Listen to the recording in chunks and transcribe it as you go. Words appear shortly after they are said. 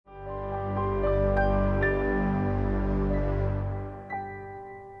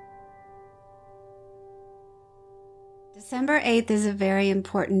December 8th is a very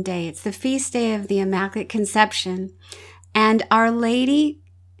important day. It's the feast day of the Immaculate Conception, and Our Lady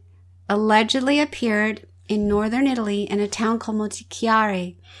allegedly appeared in northern Italy in a town called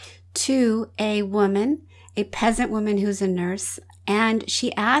Montichiari to a woman, a peasant woman who's a nurse, and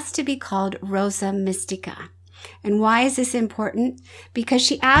she asked to be called Rosa Mystica. And why is this important? Because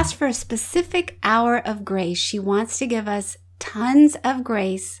she asked for a specific hour of grace. She wants to give us tons of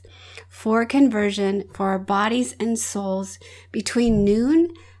grace for conversion for our bodies and souls between noon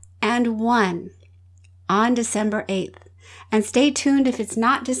and 1 on December 8th. And stay tuned. If it's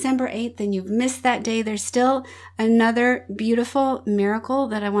not December 8th, then you've missed that day. There's still another beautiful miracle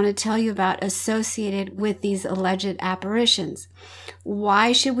that I want to tell you about associated with these alleged apparitions.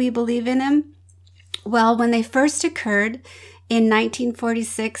 Why should we believe in them? Well, when they first occurred in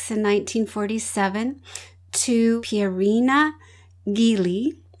 1946 and 1947 to Pierina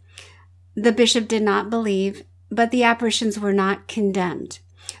Gilli, the bishop did not believe, but the apparitions were not condemned.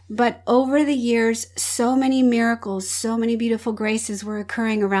 But over the years, so many miracles, so many beautiful graces were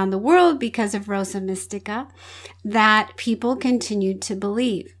occurring around the world because of Rosa Mystica that people continued to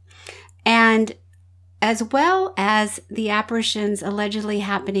believe. And as well as the apparitions allegedly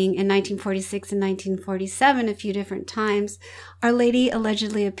happening in 1946 and 1947, a few different times, Our Lady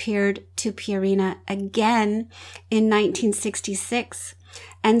allegedly appeared to Pierina again in 1966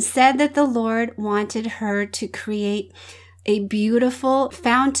 and said that the Lord wanted her to create a beautiful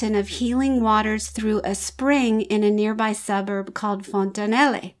fountain of healing waters through a spring in a nearby suburb called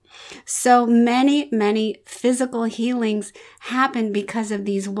Fontanelle. So many physical healings happened because of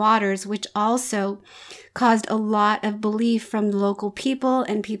these waters, which also caused a lot of belief from local people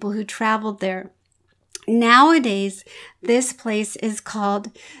and people who traveled there. Nowadays, this place is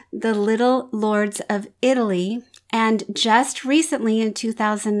called the Little Lords of Italy. And just recently in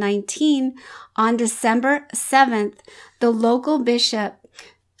 2019, on December 7th, the local bishop,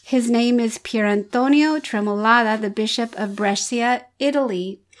 his name is Pier Antonio Tremolada, the Bishop of Brescia,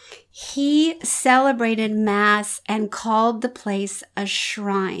 Italy, he celebrated Mass and called the place a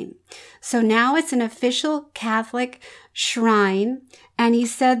shrine. So now it's an official Catholic shrine. And he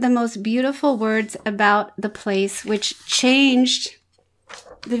said the most beautiful words about the place, which changed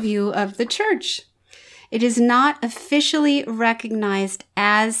the view of the church. It is not officially recognized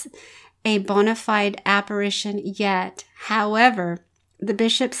as a bona fide apparition yet. However, the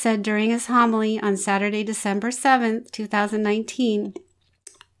bishop said during his homily on Saturday, December 7th, 2019,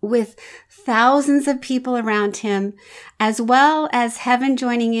 with thousands of people around him, as well as heaven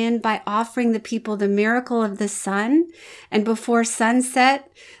joining in by offering the people the miracle of the sun. And before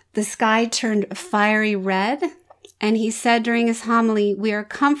sunset, the sky turned fiery red. And he said during his homily, we are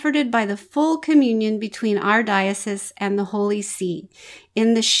comforted by the full communion between our diocese and the Holy See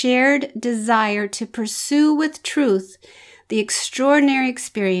in the shared desire to pursue with truth the extraordinary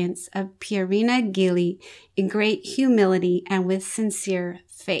experience of Pierina Gilli in great humility and with sincere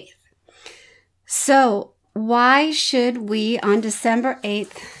faith. So why should we on December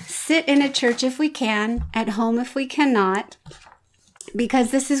 8th sit in a church if we can, at home if we cannot? Because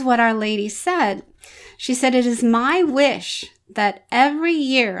this is what Our Lady said. She said, it is my wish that every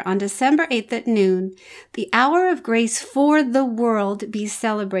year on December 8th at noon, the hour of grace for the world be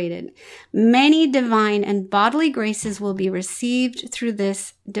celebrated. Many divine and bodily graces will be received through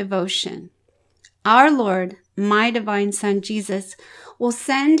this devotion. Our Lord, my divine Son, Jesus, will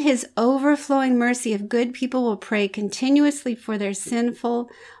send his overflowing mercy if good people will pray continuously for their sinful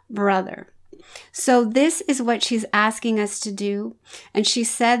brother. So this is what she's asking us to do. And she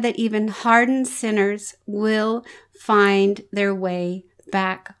said that even hardened sinners will find their way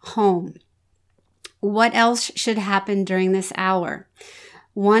back home. What else should happen during this hour?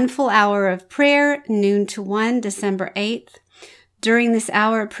 1 full hour of prayer, noon to 1, December 8th. During this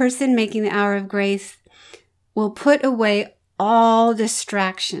hour, a person making the hour of grace will put away all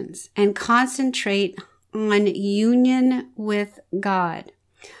distractions and concentrate on union with God.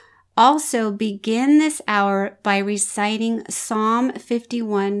 Also, begin this hour by reciting Psalm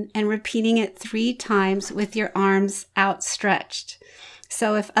 51 and repeating it 3 times with your arms outstretched.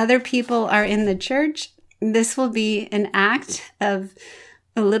 So if other people are in the church, this will be an act of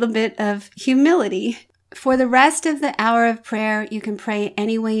a little bit of humility. For the rest of the hour of prayer, you can pray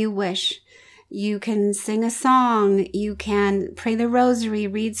any way you wish. You can sing a song, you can pray the rosary,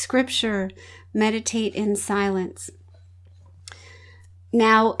 read scripture, meditate in silence.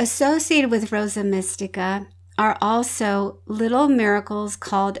 Now, associated with Rosa Mystica are also little miracles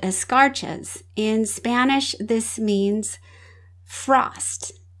called escarchas. In Spanish, this means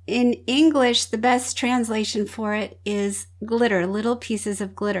frost. In English, the best translation for it is glitter, little pieces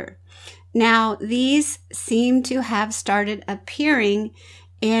of glitter. Now, these seem to have started appearing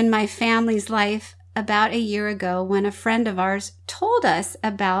in my family's life about a year ago when a friend of ours told us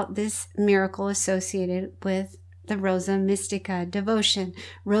about this miracle associated with the Rosa Mystica devotion.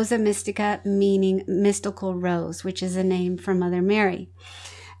 Rosa Mystica meaning mystical rose, which is a name for Mother Mary.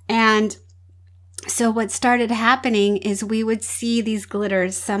 And so what started happening is we would see these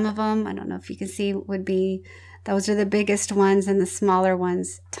glitters. Some of them, I don't know if you can see, would be, those are the biggest ones, and the smaller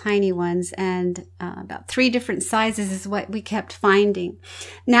ones, tiny ones, and about 3 different sizes is what we kept finding.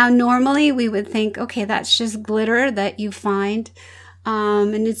 Now, normally we would think, okay, that's just glitter that you find,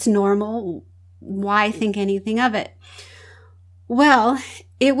 and it's normal. Why think anything of it? Well,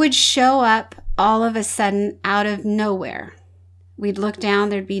 it would show up all of a sudden out of nowhere. We'd look down,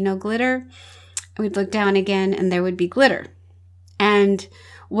 there'd be no glitter. We'd look down again, and there would be glitter. And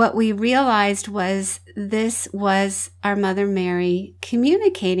what we realized was this was our Mother Mary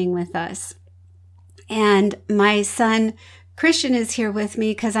communicating with us. And my son Christian is here with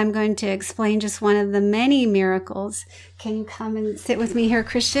me because I'm going to explain just one of the many miracles. Can you come and sit with me here,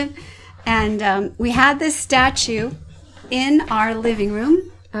 Christian? And we had this statue in our living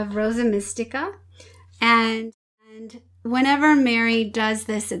room of Rosa Mystica. And whenever Mary does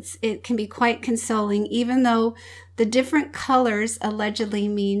this, it can be quite consoling, even though the different colors allegedly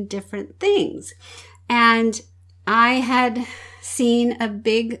mean different things. And I had seen a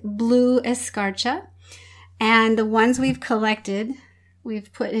big blue escarcha, and the ones we've collected,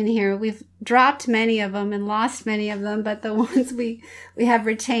 we've put in here. We've dropped many of them and lost many of them, but the ones we have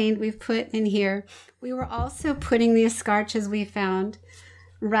retained, we've put in here. We were also putting the escarchas we found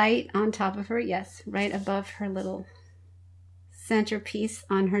right on top of her, yes, right above her little centerpiece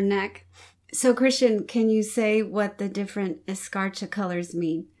on her neck. So Christian, can you say what the different escarcha colors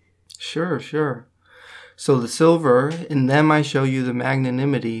mean? Sure. So the silver, in them I show you the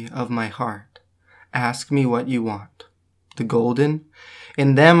magnanimity of my heart. Ask me what you want. The golden,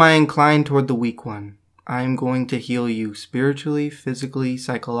 in them I incline toward the weak one. I am going to heal you spiritually, physically,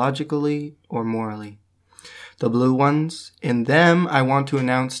 psychologically, or morally. The blue ones, in them I want to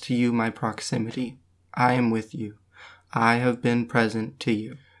announce to you my proximity. I am with you. I have been present to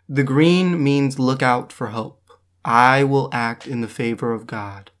you. The green means look out for hope. I will act in the favor of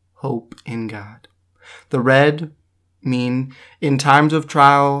God. Hope in God. The red mean in times of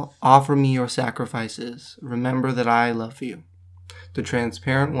trial, offer me your sacrifices. Remember that I love you. The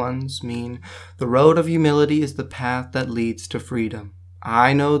transparent ones mean the road of humility is the path that leads to freedom.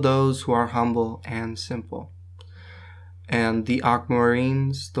 I know those who are humble and simple. And the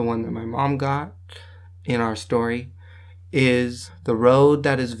aquamarines, the one that my mom got in our story, is the road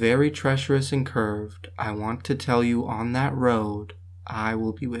that is very treacherous and curved. I want to tell you on that road, I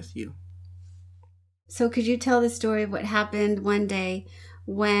will be with you. So could you tell the story of what happened one day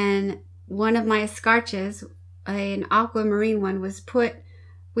when one of my escarchas, an aquamarine one, was put,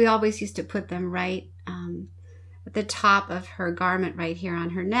 we always used to put them right at the top of her garment right here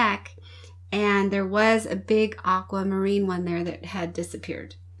on her neck, and there was a big aquamarine one there that had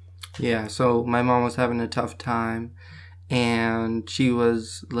disappeared. Yeah, so my mom was having a tough time, and she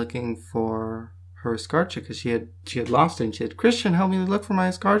was looking for her escarcha because she had lost it. And she said, "Christian, help me look for my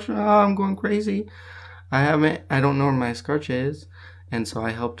escarcha. Oh, I'm going crazy. I don't know where my escarcha is." And so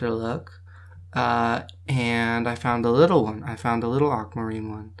I helped her look, and I found a little one. I found a little aquamarine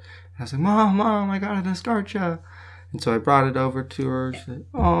one. And I was like, Mom, I got an escarcha." And so I brought it over to her. She said,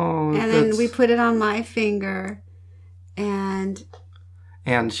 "Oh." And then we put it on my finger, and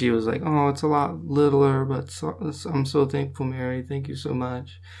she was like, "Oh, it's a lot littler, but I'm so thankful, Mary. Thank you so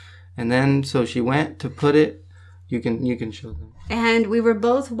much." And then, so she went to put it. You can show them. And we were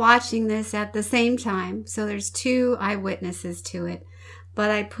both watching this at the same time. So there's 2 eyewitnesses to it. But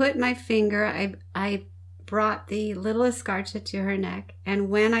I put my finger, I brought the little escarcha to her neck. And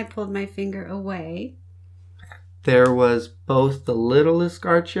when I pulled my finger away, there was both the little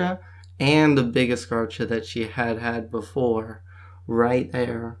escarcha and the big escarcha that she had before right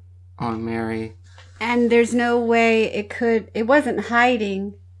there on Mary. And there's no way it wasn't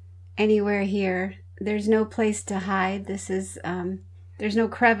hiding anywhere here. There's no place to hide. This is, there's no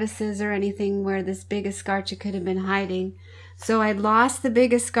crevices or anything where this big escarcha could have been hiding. So I lost the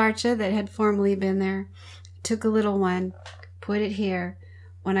big escarcha that had formerly been there, took a little one, put it here.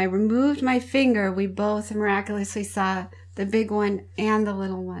 When I removed my finger, we both miraculously saw the big one and the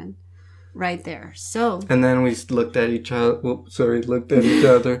little one right there. So, and then we looked at each other. Looked at each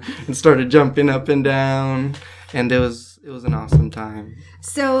other and started jumping up and down, and it was an awesome time.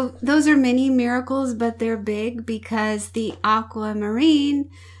 So those are mini miracles, but they're big because the aquamarine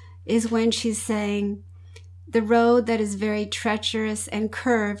is when she's saying, the road that is very treacherous and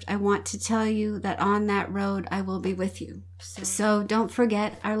curved, I want to tell you that on that road, I will be with you. So don't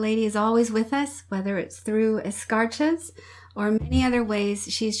forget, Our Lady is always with us, whether it's through escarchas or many other ways.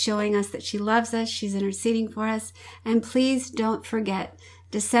 She's showing us that she loves us. She's interceding for us. And please don't forget,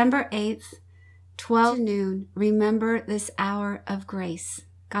 December 8th, 12 noon, remember this hour of grace.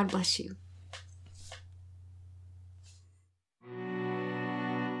 God bless you.